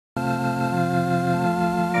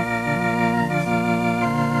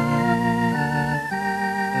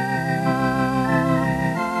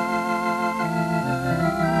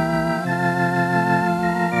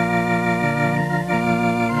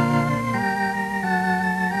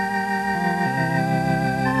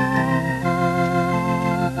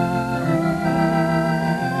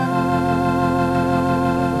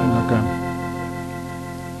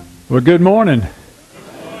Well, good morning.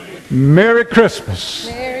 Merry Christmas.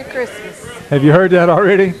 Merry Christmas. Have you heard that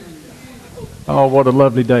already? Oh, what a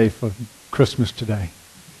lovely day for Christmas today.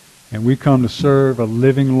 And we come to serve a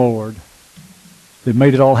living Lord that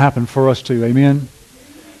made it all happen for us too. Amen?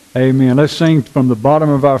 Amen. Let's sing from the bottom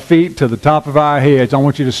of our feet to the top of our heads. I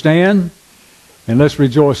want you to stand and let's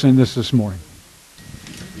rejoice in this morning.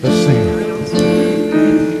 Let's sing.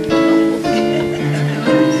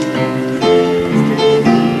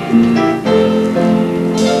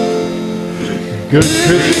 Good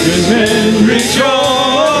Christian men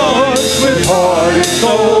rejoice with heart and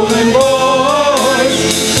soul and voice.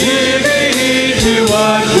 Give heed to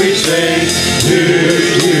what we say.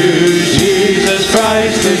 Jesus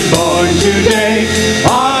Christ is born today.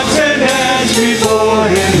 Hearts and hands before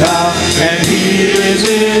him now, and he is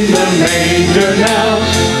in the manger now.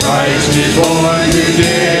 Christ is born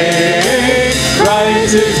today.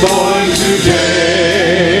 Christ is born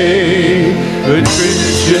today. Good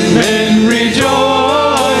Christian men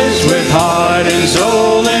rejoice with heart and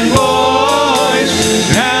soul and voice.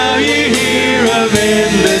 Now ye hear of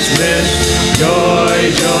endless bliss.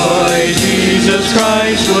 Joy, joy, Jesus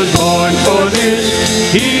Christ was born for this.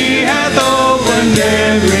 He hath opened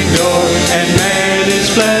every door, and man is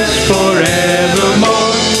blessed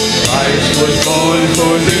forevermore. Christ was born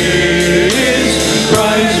for this.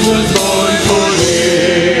 Christ was born for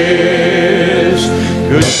this.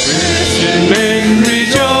 Good Christian men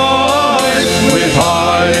rejoice with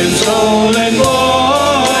heart and soul and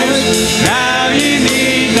voice. Now ye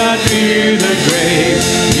need not fear the grave.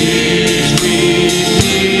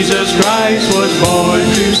 Jesus Christ was born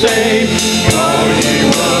to save. Call ye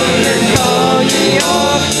one and call ye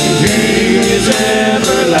all to his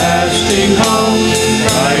everlasting home.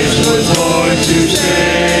 Christ was born to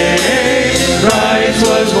save. Christ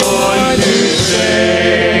was born to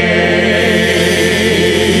save.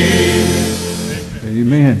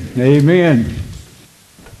 Amen. Amen.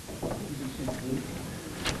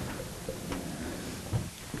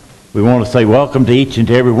 We want to say welcome to each and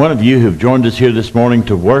to every one of you who have joined us here this morning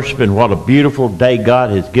to worship, and what a beautiful day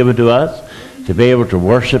God has given to us to be able to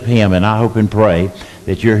worship him, and I hope and pray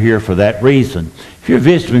that you're here for that reason. If you're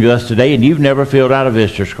visiting with us today and you've never filled out a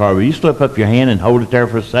visitor's card, will you slip up your hand and hold it there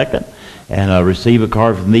for a second and receive a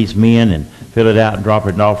card from these men and fill it out and drop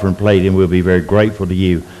it in the offering plate, and we'll be very grateful to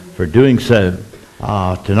you for doing so.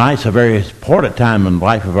 Tonight's a very important time in the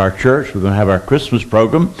life of our church. We're going to have our Christmas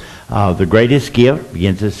program. The Greatest Gift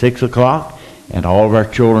begins at 6 o'clock, and all of our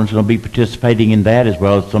children are going to be participating in that, as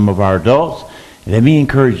well as some of our adults. And let me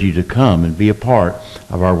encourage you to come and be a part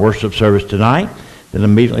of our worship service tonight. Then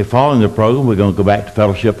immediately following the program, we're going to go back to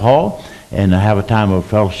Fellowship Hall and have a time of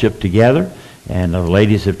fellowship together. And the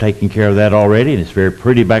ladies have taken care of that already, and it's very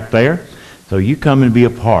pretty back there. So you come and be a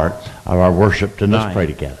part of our worship tonight. Let's pray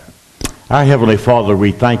together. Our Heavenly Father,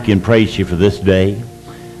 we thank you and praise you for this day.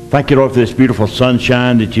 Thank you, Lord, for this beautiful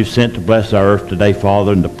sunshine that you've sent to bless our earth today,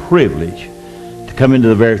 Father, and the privilege to come into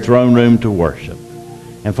the very throne room to worship.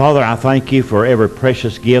 And Father, I thank you for every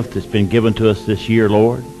precious gift that's been given to us this year,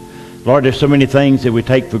 Lord. Lord, there's so many things that we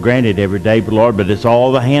take for granted every day, but Lord, but it's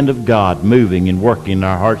all the hand of God moving and working in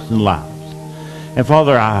our hearts and lives. And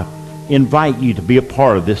Father, I invite you to be a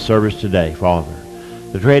part of this service today, Father,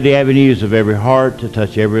 to tread the avenues of every heart, to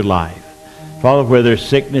touch every life. Father, where there's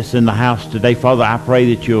sickness in the house today, Father, I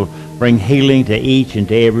pray that you'll bring healing to each and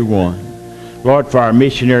to every one. Lord, for our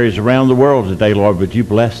missionaries around the world today, Lord, would you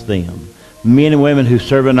bless them? Men and women who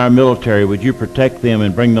serve in our military, would you protect them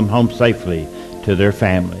and bring them home safely to their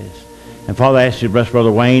families? And Father, I ask you to bless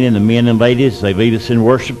Brother Wayne and the men and ladies as they lead us in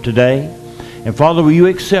worship today. And Father, will you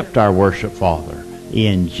accept our worship, Father?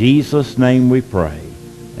 In Jesus' name we pray.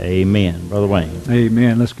 Amen. Brother Wayne.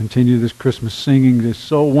 Amen. Let's continue this Christmas singing. It's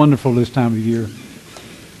so wonderful this time of year.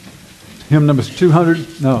 Hymn number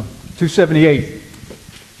 278.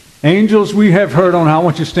 Angels we have heard on high. I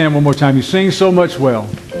want you to stand one more time. You sing so much well.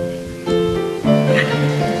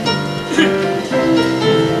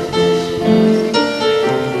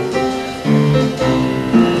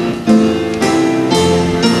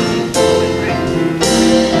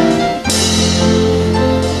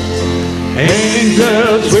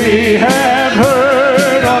 Angels we have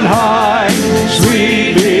heard on high,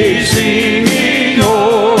 sweetly singing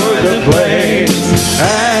o'er the plains,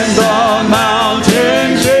 and the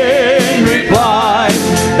mountains in reply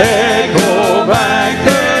echo back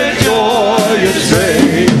the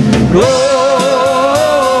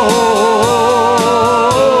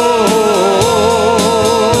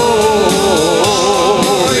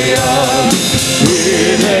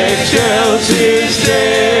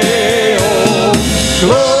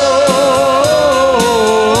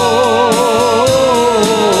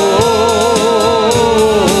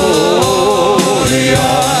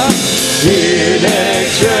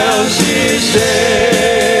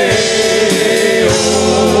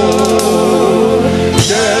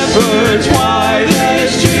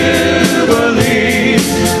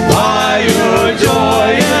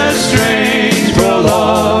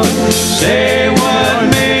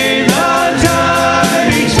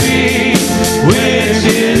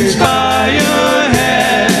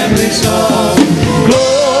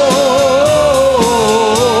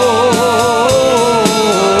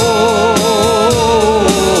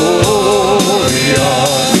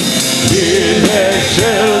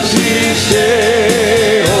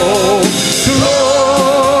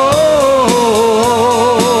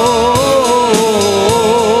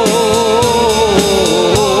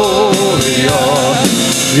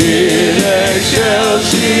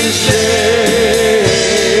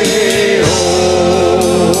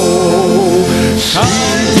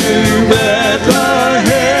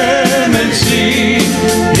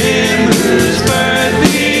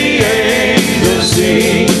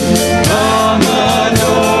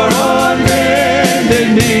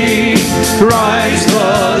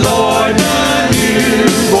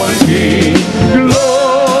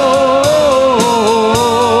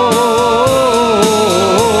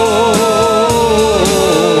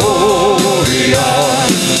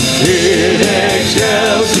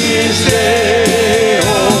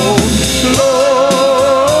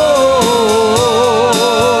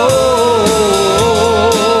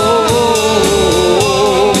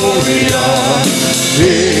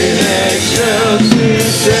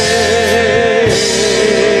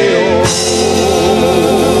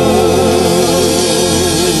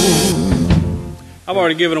I've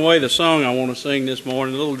already given away the song I want to sing this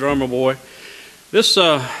morning, Little Drummer Boy. This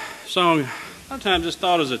song, sometimes just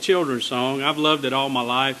thought as a children's song. I've loved it all my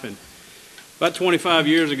life, and about 25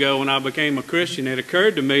 years ago when I became a Christian, it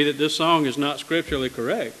occurred to me that this song is not scripturally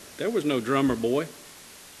correct. There was no drummer boy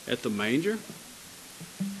at the manger,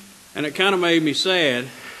 and it kind of made me sad.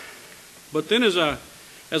 But then as I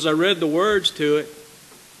read the words to it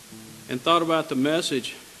and thought about the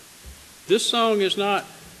message, this song is not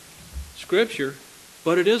scripture,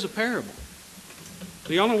 but it is a parable.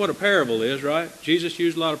 So y'all know what a parable is, right? Jesus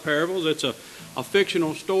used a lot of parables. It's a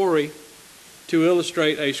fictional story to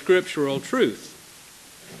illustrate a scriptural truth.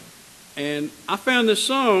 And I found this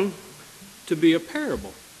song to be a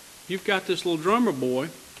parable. You've got this little drummer boy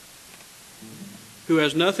who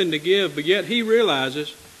has nothing to give, but yet he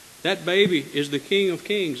realizes that baby is the King of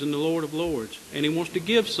Kings and the Lord of Lords, and he wants to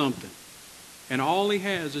give something. And all he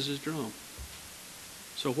has is his drum.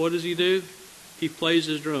 So what does he do? He plays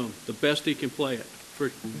his drum the best he can play it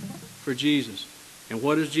for Jesus. And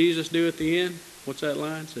what does Jesus do at the end? What's that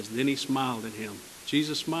line? It says, then he smiled at him.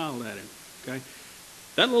 Jesus smiled at him. Okay?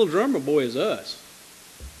 That little drummer boy is us.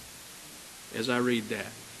 As I read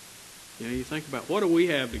that. You know, you think about, what do we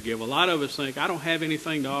have to give? A lot of us think, I don't have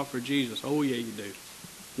anything to offer Jesus. Oh yeah, you do.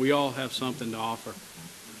 We all have something to offer.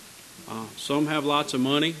 Some have lots of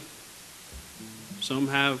money. Some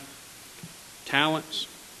have talents.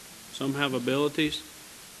 Some have abilities,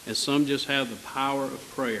 and some just have the power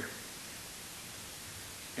of prayer.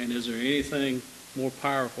 And is there anything more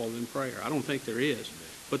powerful than prayer? I don't think there is.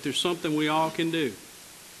 But there's something we all can do.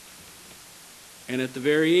 And at the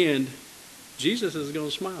very end, Jesus is going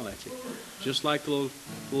to smile at you. Just like the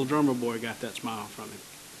little drummer boy got that smile from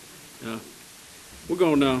him. We're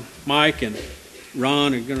going to, Mike and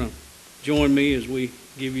Ron are going to join me as we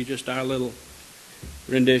give you just our little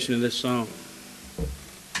rendition of this song.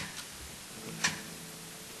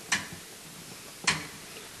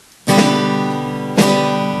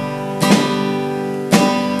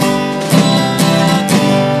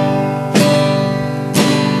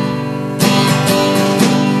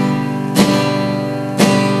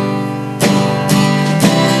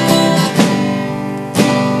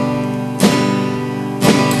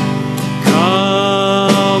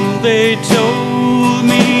 They told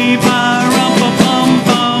me by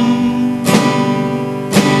rum-pa-bum-bum,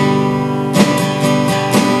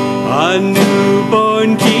 a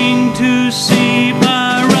newborn king to see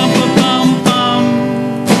by rum-pa-bum-bum.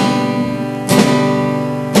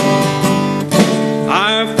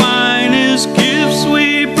 Our finest gifts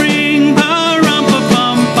we bring by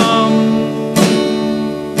rum-pa-bum-bum,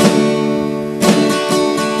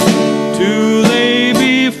 to lay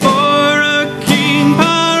before a king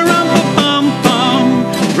by rum-pa-bum-bum,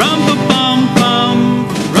 rum-pa-bum-bum.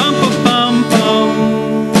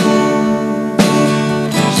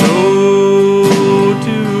 So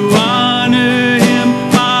to honor him,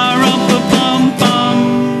 rum-pa-bum-bum,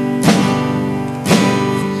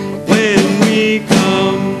 when we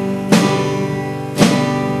come,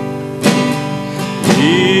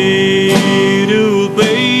 little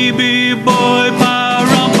baby boy,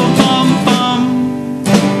 rum-pa-bum-bum.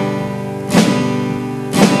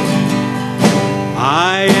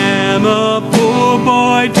 I am a poor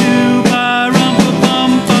boy too,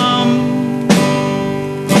 rum-pa-bum-bum.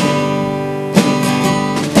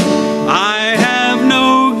 I have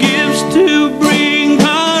no gifts to bring,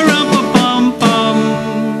 rum-pa-bum-bum,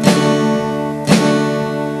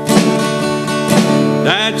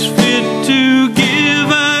 that's fit to give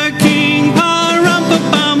a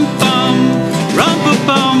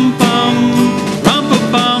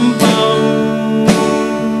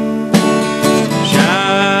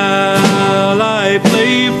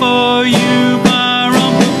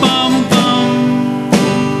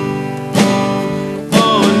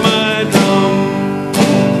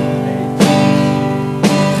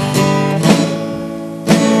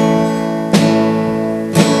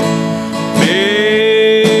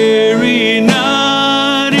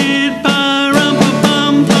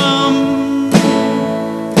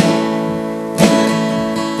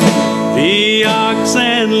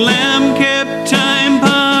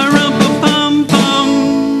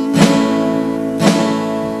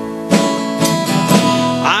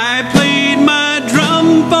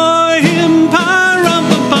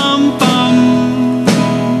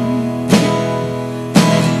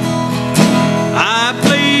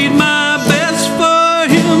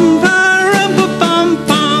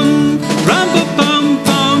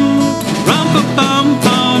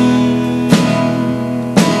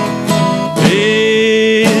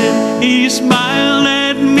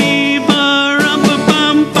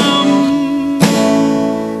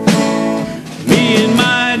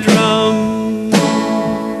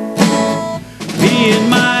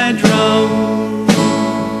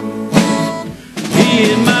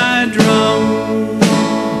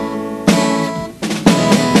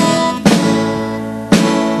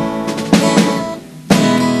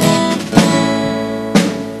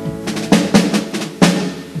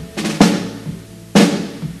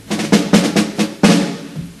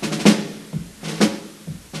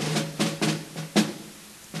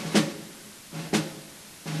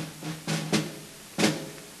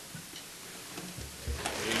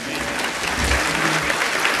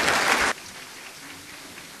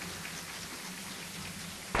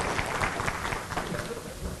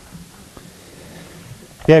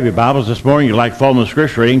If you have your Bibles this morning, you'd like to follow the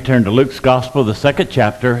scripture reading, turn to Luke's Gospel, the 2nd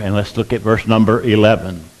chapter, and let's look at verse number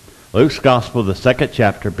 11. Luke's Gospel, the 2nd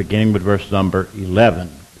chapter, beginning with verse number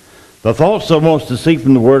 11. The thoughts I want us to see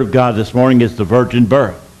from the Word of God this morning is the virgin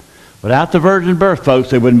birth. Without the virgin birth,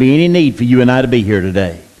 folks, there wouldn't be any need for you and I to be here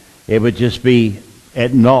today. It would just be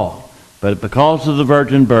at naught. But because of the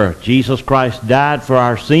virgin birth, Jesus Christ died for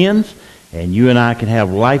our sins, and you and I can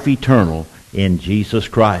have life eternal in Jesus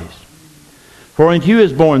Christ. For unto you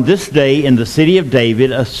is born this day in the city of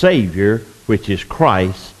David a Savior, which is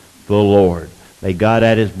Christ the Lord. May God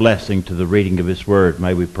add His blessing to the reading of His Word.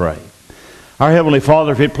 May we pray. Our Heavenly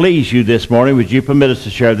Father, if it please you this morning, would you permit us to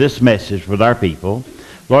share this message with our people?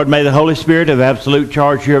 Lord, may the Holy Spirit have absolute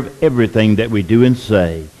charge here of everything that we do and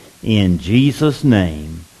say. In Jesus'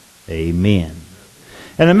 name, amen.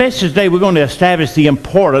 In the message today, we're going to establish the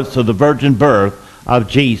importance of the virgin birth of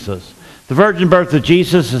Jesus. The virgin birth of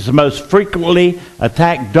Jesus is the most frequently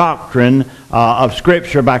attacked doctrine of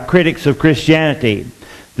Scripture by critics of Christianity.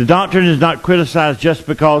 The doctrine is not criticized just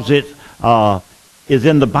because it is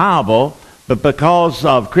in the Bible, but because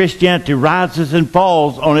of Christianity rises and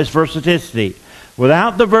falls on its versatility.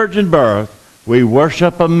 Without the virgin birth, we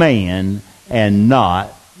worship a man and not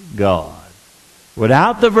God.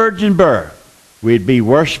 Without the virgin birth, we'd be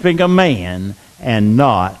worshiping a man and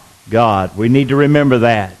not God. We need to remember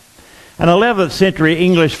that. An 11th century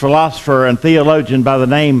English philosopher and theologian by the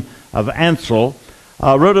name of Ansel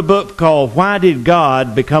wrote a book called Why Did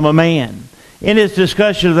God Become a Man? In his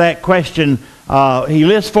discussion of that question, he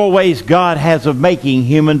lists 4 ways God has of making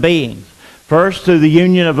human beings. First, through the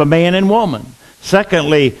union of a man and woman.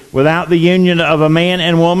 Secondly, without the union of a man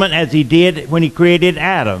and woman as He did when He created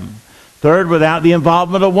Adam. Third, without the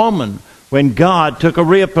involvement of woman, when God took a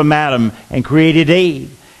rib from Adam and created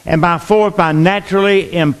Eve. And by fourth, by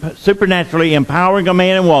supernaturally empowering a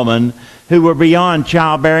man and woman who were beyond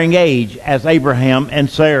childbearing age, as Abraham and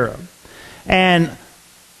Sarah. And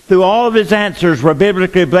through all of his answers were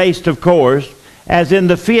biblically based, of course, as in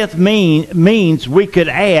the 5th means we could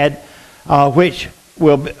add, which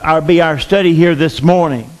will be our study here this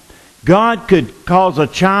morning. God could cause a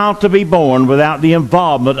child to be born without the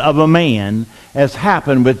involvement of a man, as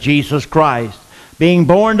happened with Jesus Christ, being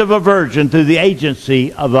born of a virgin through the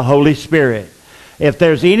agency of the Holy Spirit. If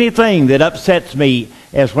there's anything that upsets me,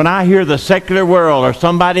 is when I hear the secular world or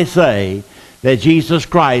somebody say that Jesus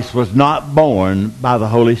Christ was not born by the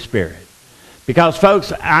Holy Spirit. Because,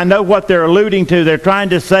 folks, I know what they're alluding to. They're trying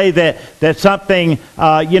to say that something,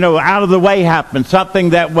 out of the way happened,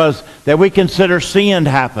 something that we consider sin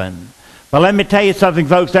happened. But let me tell you something,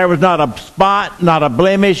 folks. There was not a spot, not a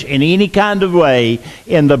blemish in any kind of way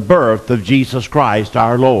in the birth of Jesus Christ,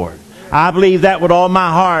 our Lord. I believe that with all my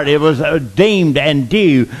heart. It was deemed and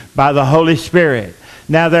due by the Holy Spirit.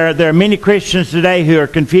 Now, there are many Christians today who are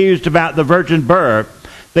confused about the virgin birth.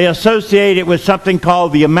 They associate it with something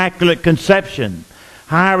called the Immaculate Conception.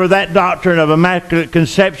 However, that doctrine of Immaculate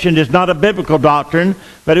Conception is not a biblical doctrine,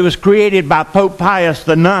 but it was created by Pope Pius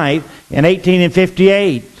IX in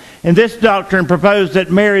 1858. And this doctrine proposed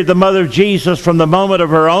that Mary, the mother of Jesus, from the moment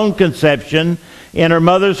of her own conception in her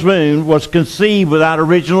mother's womb, was conceived without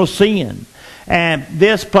original sin. And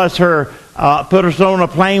this plus her put us on a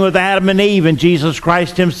plane with Adam and Eve and Jesus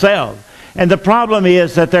Christ Himself. And the problem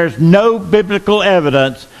is that there's no biblical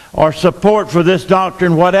evidence or support for this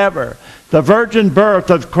doctrine whatever. The virgin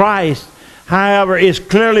birth of Christ, however, is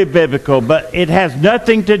clearly biblical, but it has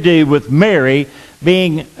nothing to do with Mary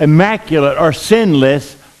being immaculate or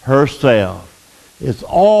sinless herself. It's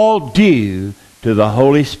all due to the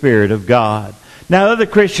Holy Spirit of God. Now, other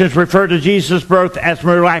Christians refer to Jesus' birth as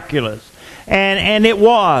miraculous, and it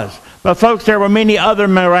was. But folks, there were many other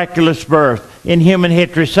miraculous births in human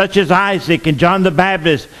history, such as Isaac and John the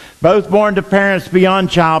Baptist, both born to parents beyond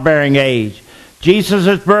childbearing age.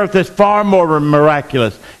 Jesus' birth is far more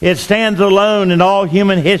miraculous. It stands alone in all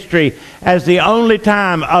human history as the only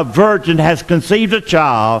time a virgin has conceived a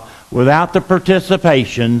child without the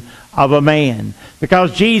participation of a man.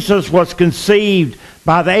 Because Jesus was conceived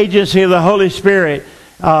by the agency of the Holy Spirit,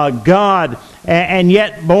 God, and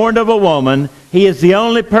yet born of a woman. He is the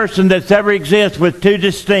only person that's ever exists with 2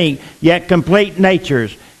 distinct yet complete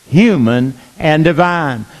natures, human and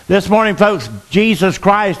divine. This morning, folks, Jesus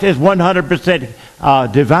Christ is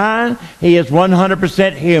 100% divine. He is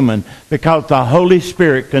 100% human because the Holy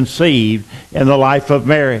Spirit conceived in the life of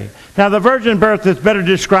Mary. Now, the virgin birth is better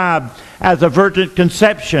described as a virgin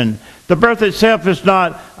conception. The birth itself is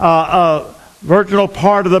not a virginal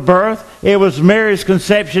part of the birth. It was Mary's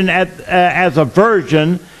conception as a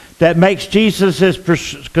virgin that makes Jesus'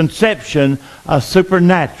 conception a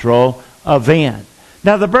supernatural event.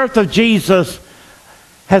 Now, the birth of Jesus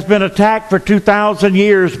has been attacked for 2,000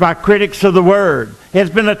 years by critics of the Word. It's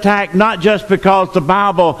been attacked not just because the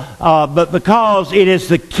Bible, but because it is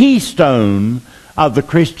the keystone of the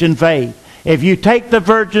Christian faith. If you take the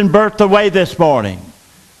virgin birth away this morning,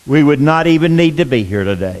 we would not even need to be here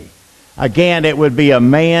today. Again, it would be a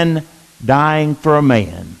man dying for a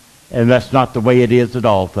man. And that's not the way it is at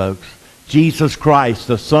all, folks. Jesus Christ,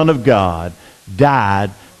 the Son of God,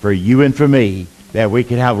 died for you and for me, that we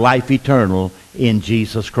could have life eternal in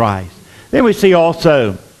Jesus Christ. Then we see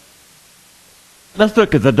also, let's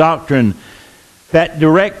look at the doctrine, that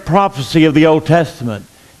direct prophecy of the Old Testament.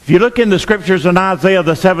 If you look in the scriptures in Isaiah,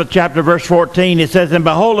 the 7th chapter, verse 14, it says, "And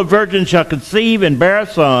behold, a virgin shall conceive and bear a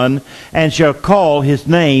son, and shall call his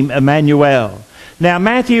name Emmanuel." Now,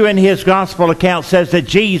 Matthew in his gospel account says that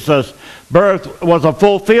Jesus' birth was a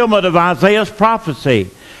fulfillment of Isaiah's prophecy.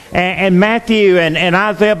 And Matthew and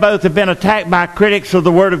Isaiah both have been attacked by critics of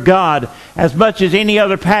the Word of God as much as any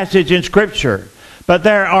other passage in Scripture. But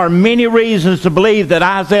there are many reasons to believe that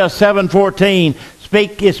Isaiah 7:14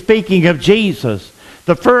 is speaking of Jesus.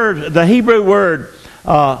 The Hebrew word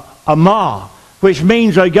amah, which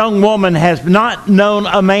means a young woman has not known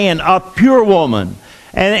a man, a pure woman.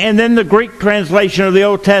 And then the Greek translation of the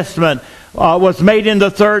Old Testament was made in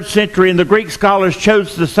the 3rd century, and the Greek scholars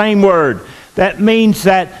chose the same word. That means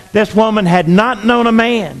that this woman had not known a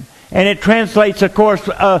man. And it translates, of course,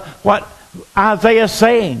 what Isaiah is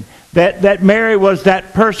saying, that Mary was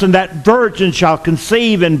that person, that virgin shall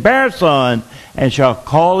conceive and bear a son, and shall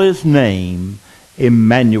call his name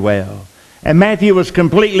Emmanuel. And Matthew was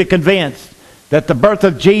completely convinced that the birth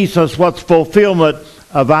of Jesus was fulfillment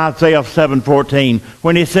of Isaiah 7:14,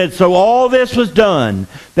 when he said, "So all this was done,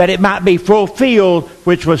 that it might be fulfilled,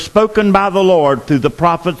 which was spoken by the Lord through the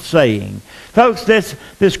prophet, saying." Folks, this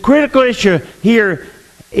critical issue here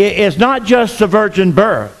is not just the virgin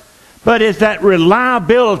birth, but is that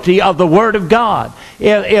reliability of the Word of God.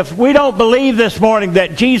 If we don't believe this morning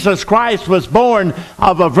that Jesus Christ was born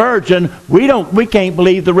of a virgin, we can't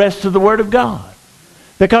believe the rest of the Word of God.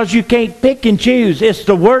 Because you can't pick and choose. It's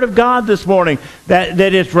the Word of God this morning that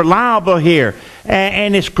is reliable here.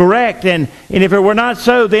 And it's correct. And if it were not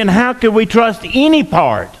so, then how could we trust any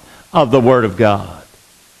part of the Word of God?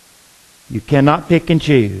 You cannot pick and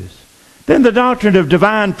choose. Then the doctrine of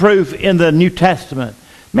divine proof in the New Testament.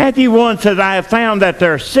 Matthew 1 says, "I have found that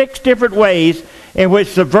there are 6 different ways in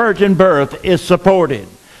which the virgin birth is supported."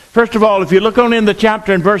 First of all, if you look on in the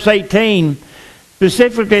chapter in verse 18,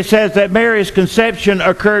 specifically says that Mary's conception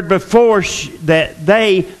occurred before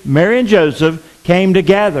Mary and Joseph, came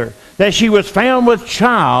together. That she was found with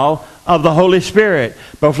child of the Holy Spirit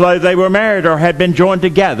before they were married or had been joined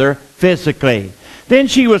together physically. Then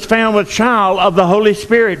she was found with child of the Holy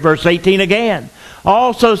Spirit, verse 18 again.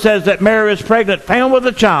 Also says that Mary was pregnant, found with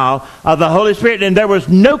a child of the Holy Spirit, and there was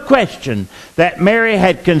no question that Mary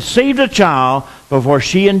had conceived a child before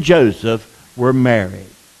she and Joseph were married.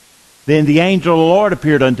 Then the angel of the Lord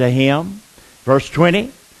appeared unto him. Verse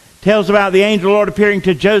 20 tells about the angel of the Lord appearing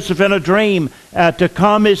to Joseph in a dream to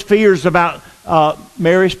calm his fears about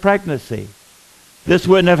Mary's pregnancy. This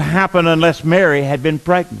wouldn't have happened unless Mary had been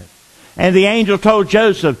pregnant. And the angel told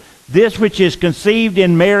Joseph, "This which is conceived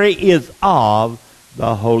in Mary is of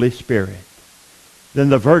the Holy Spirit. Then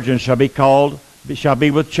the virgin shall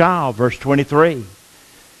be with child." Verse 23.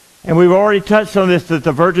 And we've already touched on this, that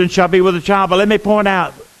the virgin shall be with a child. But let me point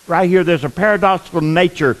out, right here, there's a paradoxical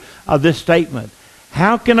nature of this statement.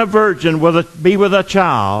 How can a virgin be with a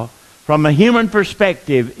child? From a human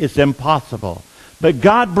perspective, it's impossible. But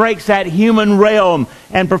God breaks that human realm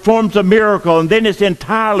and performs a miracle, and then it's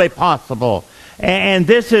entirely possible. And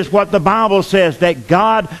this is what the Bible says, that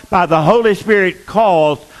God, by the Holy Spirit,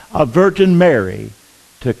 caused a Virgin Mary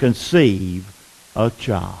to conceive a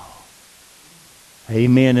child.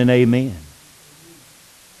 Amen and amen.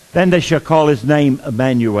 Then they shall call his name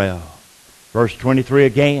Emmanuel. Verse 23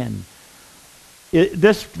 again.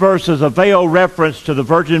 This verse is a veiled reference to the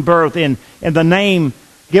virgin birth in the name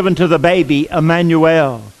given to the baby,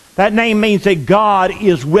 Emmanuel. That name means that God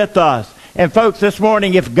is with us. And folks, this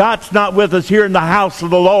morning, if God's not with us here in the house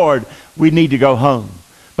of the Lord, we need to go home.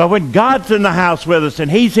 But when God's in the house with us and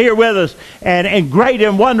He's here with us, and great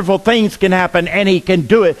and wonderful things can happen, and He can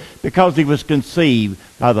do it because He was conceived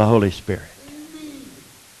by the Holy Spirit.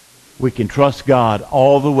 We can trust God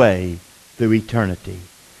all the way through eternity.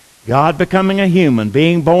 God becoming a human,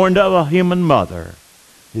 being born of a human mother,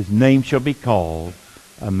 His name shall be called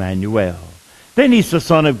Emmanuel. Then He's the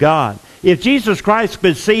Son of God. If Jesus Christ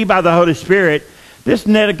could see by the Holy Spirit, this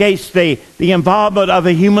negates the involvement of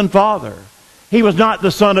a human father. He was not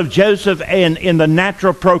the son of Joseph in the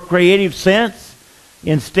natural procreative sense.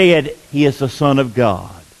 Instead, He is the Son of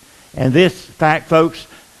God. And this fact, folks,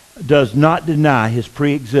 does not deny his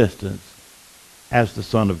pre-existence as the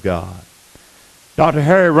Son of God. Dr.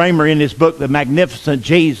 Harry Raymer, in his book, The Magnificent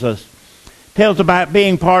Jesus, tells about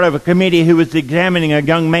being part of a committee who was examining a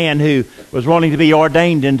young man who was wanting to be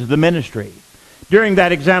ordained into the ministry. During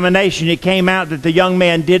that examination, it came out that the young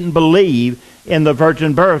man didn't believe in the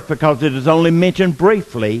virgin birth because it is only mentioned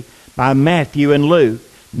briefly by Matthew and Luke,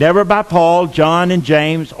 never by Paul, John, and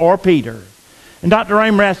James, or Peter. And Dr.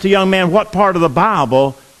 Raymer asked the young man what part of the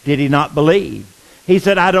Bible did he not believe. He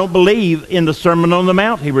said, "I don't believe in the Sermon on the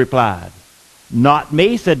Mount," he replied. "Not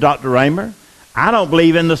me," said Dr. Raymer. I don't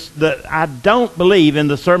believe in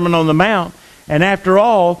the Sermon on the Mount, and after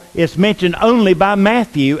all, it's mentioned only by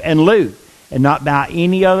Matthew and Luke, and not by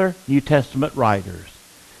any other New Testament writers.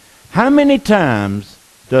 How many times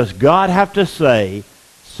does God have to say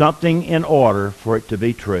something in order for it to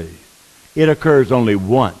be true? It occurs only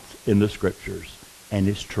once in the Scriptures, and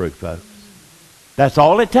it's true, folks. That's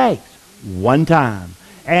all it takes, one time.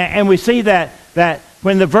 And we see that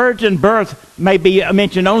when the virgin birth may be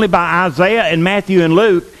mentioned only by Isaiah and Matthew and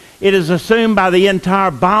Luke, it is assumed by the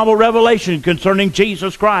entire Bible revelation concerning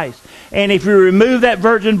Jesus Christ. And if you remove that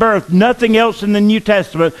virgin birth, nothing else in the New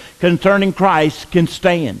Testament concerning Christ can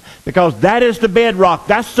stand. Because that is the bedrock.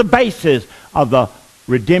 That's the basis of the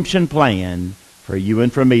redemption plan for you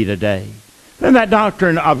and for me today. Then that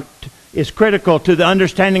doctrine is critical to the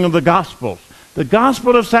understanding of the Gospels. The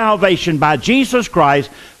gospel of salvation by Jesus Christ,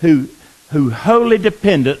 who wholly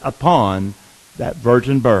depended upon that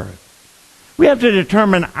virgin birth. We have to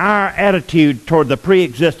determine our attitude toward the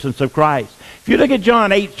pre-existence of Christ. If you look at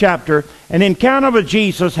John 8th chapter, an encounter with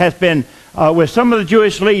Jesus has been with some of the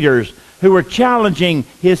Jewish leaders who were challenging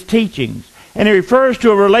his teachings. And he refers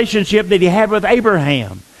to a relationship that he had with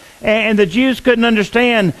Abraham. And the Jews couldn't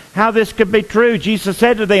understand how this could be true. Jesus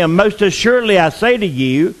said to them, "Most assuredly I say to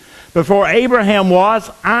you, before Abraham was,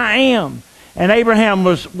 I am." And Abraham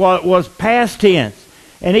was past tense.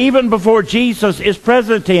 And even before Jesus is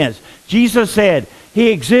present tense. Jesus said he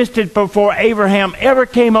existed before Abraham ever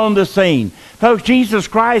came on the scene. Folks, Jesus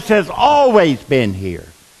Christ has always been here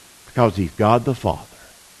because he's God the Father.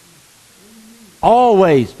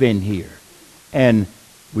 Always been here. And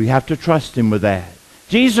we have to trust him with that.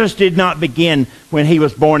 Jesus did not begin when he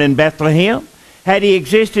was born in Bethlehem. Had he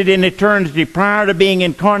existed in eternity prior to being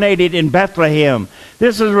incarnated in Bethlehem.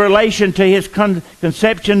 This is a relation to his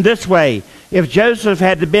conception this way. If Joseph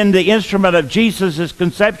had been the instrument of Jesus'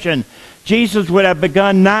 conception, Jesus would have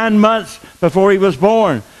begun 9 months before he was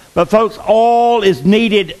born. But folks, all is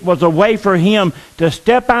needed was a way for him to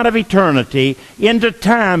step out of eternity into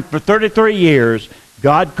time for 33 years.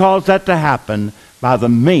 God caused that to happen by the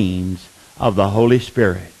means of the Holy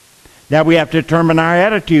Spirit. Now we have to determine our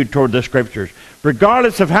attitude toward the Scriptures.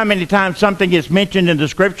 Regardless of how many times something is mentioned in the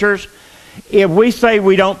Scriptures, if we say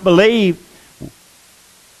we don't believe,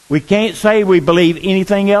 we can't say we believe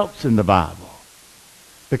anything else in the Bible.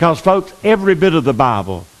 Because, folks, every bit of the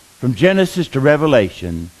Bible, from Genesis to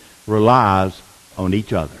Revelation, relies on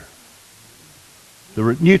each other.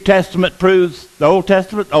 The New Testament proves the Old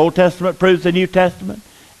Testament proves the New Testament.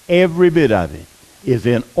 Every bit of it is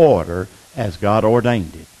in order as God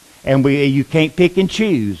ordained it. And you can't pick and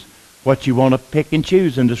choose what you want to pick and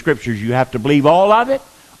choose in the Scriptures. You have to believe all of it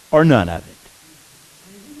or none of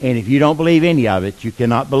it. And if you don't believe any of it, you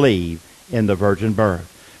cannot believe in the virgin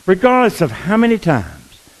birth. Regardless of how many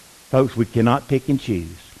times, folks, we cannot pick and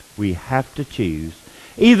choose. We have to choose.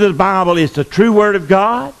 Either the Bible is the true Word of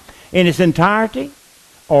God in its entirety,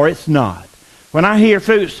 or it's not. When I hear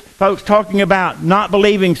folks talking about not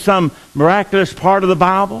believing some miraculous part of the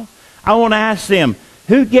Bible, I want to ask them,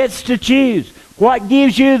 who gets to choose? What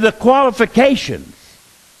gives you the qualifications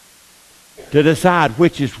to decide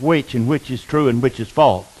which is which and which is true and which is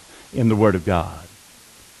false in the Word of God?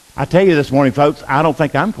 I tell you this morning, folks, I don't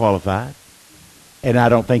think I'm qualified, and I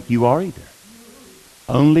don't think you are either.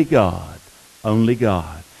 Only God. Only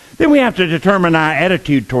God. Then we have to determine our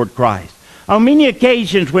attitude toward Christ. On many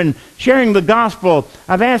occasions when sharing the gospel,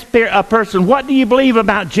 I've asked a person, what do you believe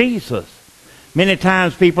about Jesus? Many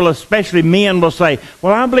times people, especially men, will say,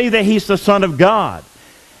 well, I believe that he's the Son of God.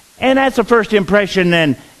 And that's a first impression,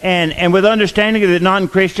 and with understanding of the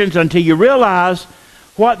non-Christians until you realize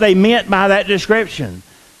what they meant by that description.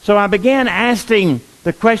 So I began asking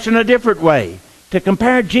the question a different way, to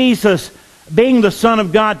compare Jesus being the Son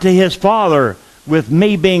of God to his Father with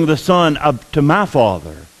me being the Son to my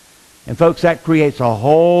Father. And folks, that creates a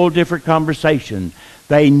whole different conversation.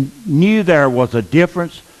 They knew there was a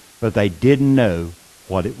difference, but they didn't know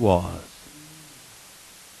what it was.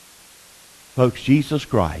 Folks, Jesus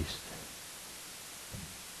Christ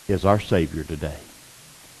is our Savior today.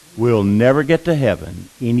 We'll never get to heaven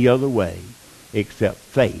any other way except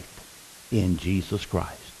faith in Jesus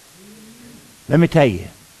Christ. Let me tell you,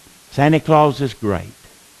 Santa Claus is great.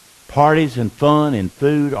 Parties and fun and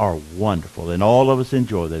food are wonderful, and all of us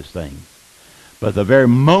enjoy those things. But the very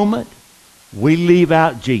moment we leave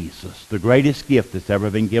out Jesus, the greatest gift that's ever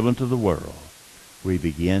been given to the world, we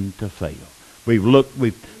begin to fail.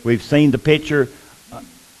 We've seen the picture.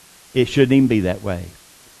 It shouldn't even be that way.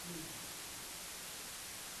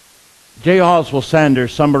 J. Oswald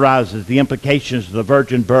Sanders summarizes the implications of the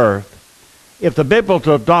virgin birth. If the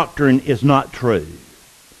biblical doctrine is not true,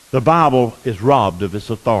 the Bible is robbed of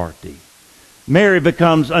its authority. Mary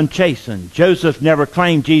becomes unchastened. Joseph never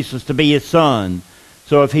claimed Jesus to be his son,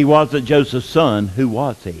 so if he wasn't Joseph's son, who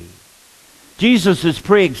was he? Jesus'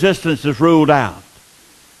 pre-existence is ruled out,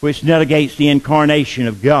 which negates the incarnation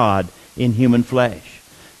of God in human flesh.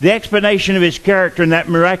 The explanation of his character and that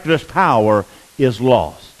miraculous power is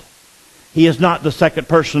lost. He is not the second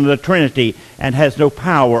person of the Trinity and has no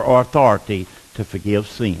power or authority to forgive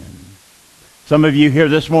sin. Some of you here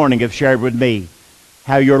this morning have shared with me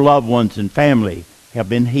how your loved ones and family have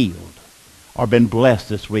been healed or been blessed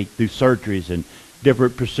this week through surgeries and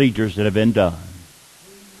different procedures that have been done.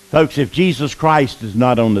 Folks, if Jesus Christ is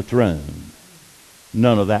not on the throne,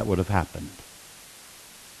 none of that would have happened.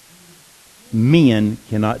 Men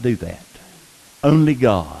cannot do that. Only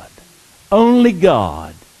God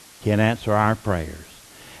can answer our prayers.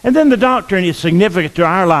 And then the doctrine is significant to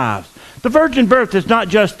our lives. The virgin birth is not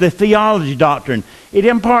just the theology doctrine. It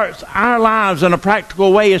imparts our lives in a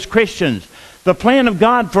practical way as Christians. The plan of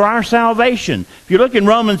God for our salvation. If you look in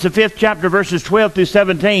Romans, the 5th chapter, verses 12 through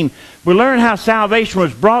 17, we learn how salvation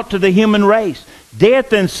was brought to the human race.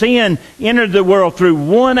 Death and sin entered the world through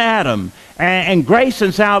one Adam. And grace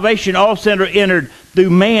and salvation also entered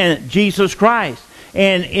through man, Jesus Christ.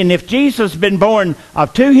 And if Jesus had been born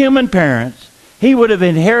of two human parents, he would have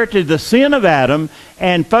inherited the sin of Adam,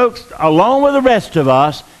 and folks, along with the rest of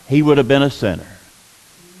us, he would have been a sinner.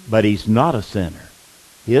 But he's not a sinner.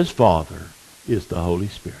 His Father is the Holy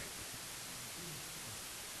Spirit.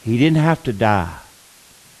 He didn't have to die,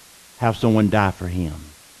 have someone die for him.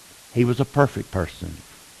 He was a perfect person.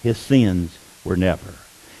 His sins were never.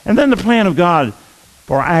 And then the plan of God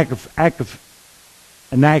for an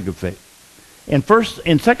aggravated. In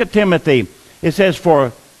 2 Timothy, it says,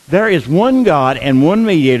 "For there is one God and one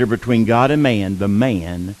mediator between God and man, the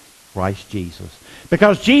man, Christ Jesus."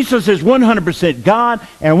 Because Jesus is 100% God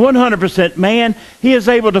and 100% man, he is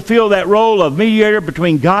able to fill that role of mediator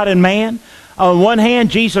between God and man. On one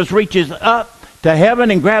hand, Jesus reaches up to heaven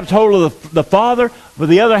and grabs hold of the Father. With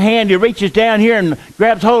the other hand, he reaches down here and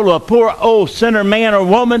grabs hold of a poor old sinner man or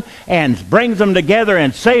woman and brings them together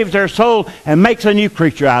and saves their soul and makes a new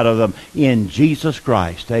creature out of them in Jesus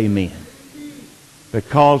Christ. Amen.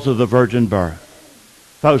 Because of the virgin birth.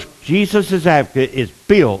 Folks, Jesus' advocate is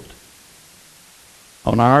built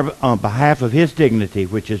on behalf of his dignity,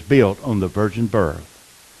 which is built on the virgin birth.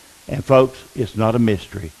 And folks, it's not a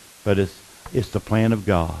mystery, but it's the plan of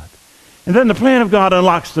God. And then the plan of God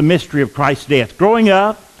unlocks the mystery of Christ's death. Growing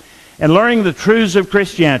up and learning the truths of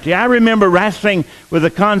Christianity, I remember wrestling with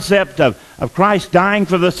the concept of Christ dying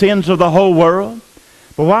for the sins of the whole world.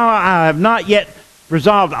 But while I have not yet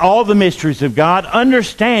resolved all the mysteries of God,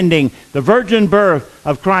 understanding the virgin birth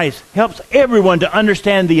of Christ helps everyone to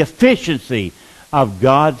understand the efficiency of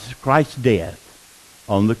Christ's death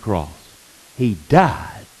on the cross. He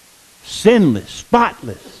died sinless,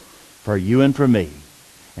 spotless for you and for me.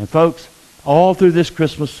 And folks, all through this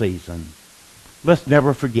Christmas season, let's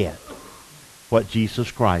never forget what Jesus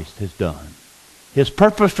Christ has done. His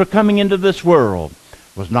purpose for coming into this world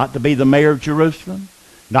was not to be the mayor of Jerusalem,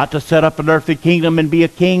 not to set up an earthly kingdom and be a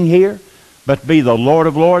king here, but to be the Lord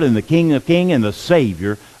of lords and the King of kings and the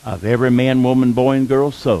Savior of every man, woman, boy, and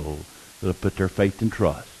girl's soul that have put their faith and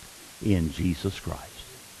trust in Jesus Christ.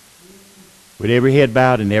 With every head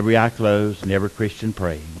bowed and every eye closed and every Christian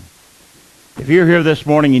praying, if you're here this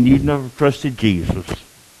morning and you've never trusted Jesus,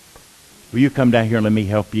 will you come down here and let me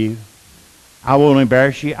help you? I won't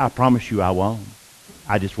embarrass you. I promise you I won't.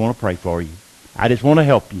 I just want to pray for you. I just want to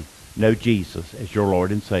help you know Jesus as your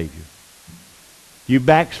Lord and Savior. If you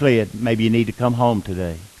backslid, maybe you need to come home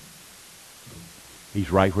today.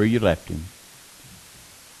 He's right where you left him.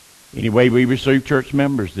 Anyway, we receive church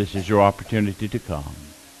members. This is your opportunity to come.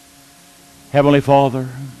 Heavenly Father,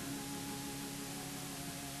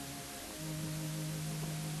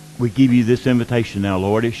 we give you this invitation now,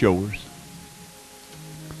 Lord. It's yours.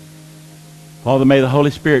 Father, may the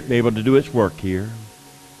Holy Spirit be able to do its work here.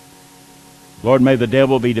 Lord, may the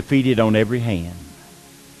devil be defeated on every hand.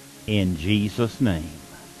 In Jesus' name.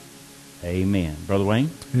 Amen. Brother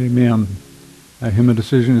Wayne? Amen. Our hymn of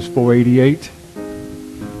decision is 488.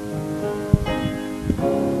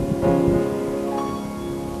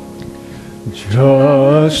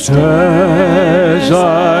 Just as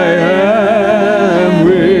I am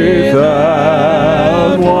without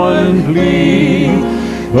one plea,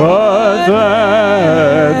 but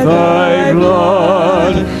that thy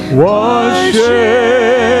blood was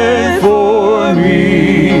shed for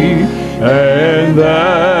me, and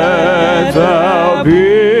that thou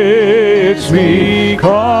bidst me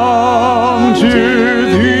come to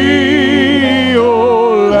thee,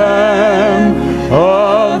 O Lamb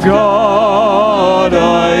of God,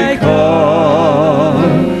 I come,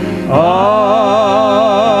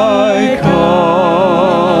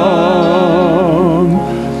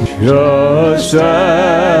 just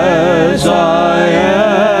as I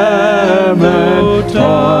am, and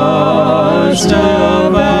tossed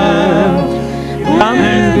about,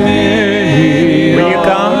 and will you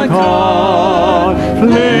come?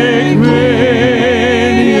 Conflict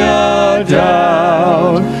many a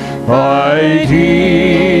doubt, fightings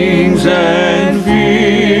and